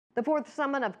The fourth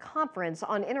summit of Conference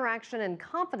on Interaction and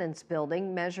Confidence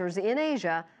Building Measures in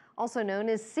Asia, also known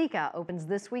as CICA, opens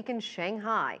this week in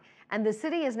Shanghai. And the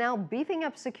city is now beefing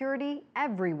up security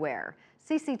everywhere.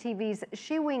 CCTV's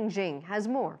Wenjing has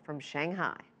more from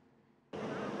Shanghai.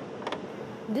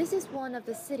 This is one of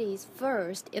the city's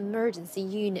first emergency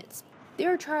units. They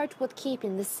are charged with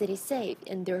keeping the city safe,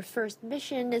 and their first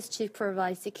mission is to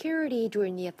provide security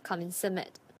during the upcoming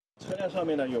summit.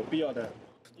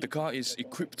 The car is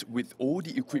equipped with all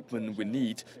the equipment we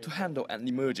need to handle an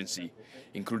emergency,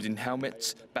 including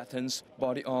helmets, batons,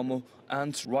 body armor,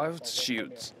 and riot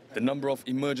shields. The number of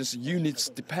emergency units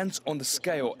depends on the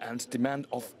scale and demand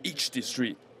of each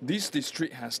district. This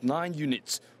district has 9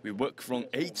 units. We work from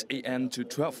 8 a.m. to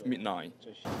 12 midnight.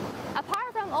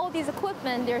 Apart from all these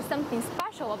equipment, there's something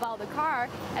special about the car.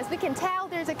 As we can tell,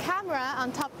 there's a camera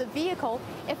on top of the vehicle.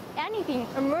 If anything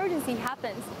emergency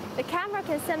happens, the camera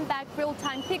can send back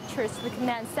real-time pictures to the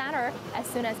command center as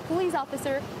soon as police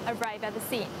officers arrive at the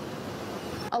scene.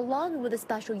 Along with the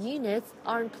special units,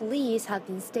 armed police have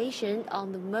been stationed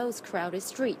on the most crowded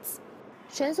streets.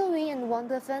 Chen Soyun and Wang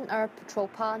Defen are patrol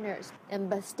partners, and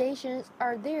bus stations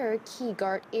are their key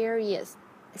guard areas.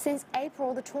 Since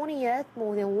April the 20th,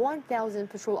 more than 1,000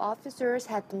 patrol officers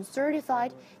have been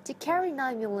certified to carry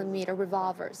 9mm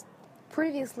revolvers.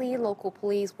 Previously, local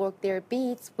police worked their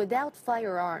beats without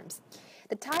firearms.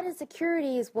 The tightened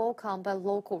security is welcomed by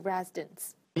local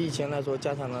residents.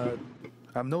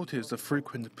 I've noticed the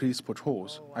frequent police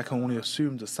patrols. I can only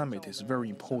assume the summit is very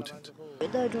important.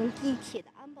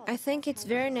 I think it's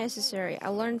very necessary. I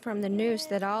learned from the news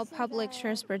that all public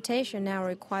transportation now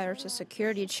requires a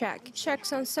security check.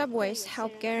 Checks on subways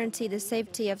help guarantee the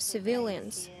safety of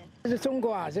civilians. I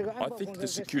think the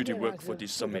security work for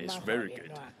this summit is very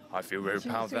good. I feel very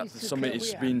proud that the summit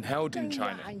is being held in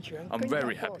China. I'm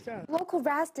very happy. Local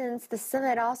residents, the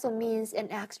summit also means an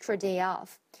extra day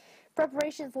off.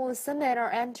 Preparations for the summit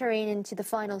are entering into the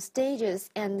final stages,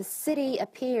 and the city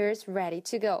appears ready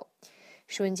to go.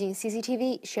 Wenjing,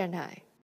 CCTV, Shanghai.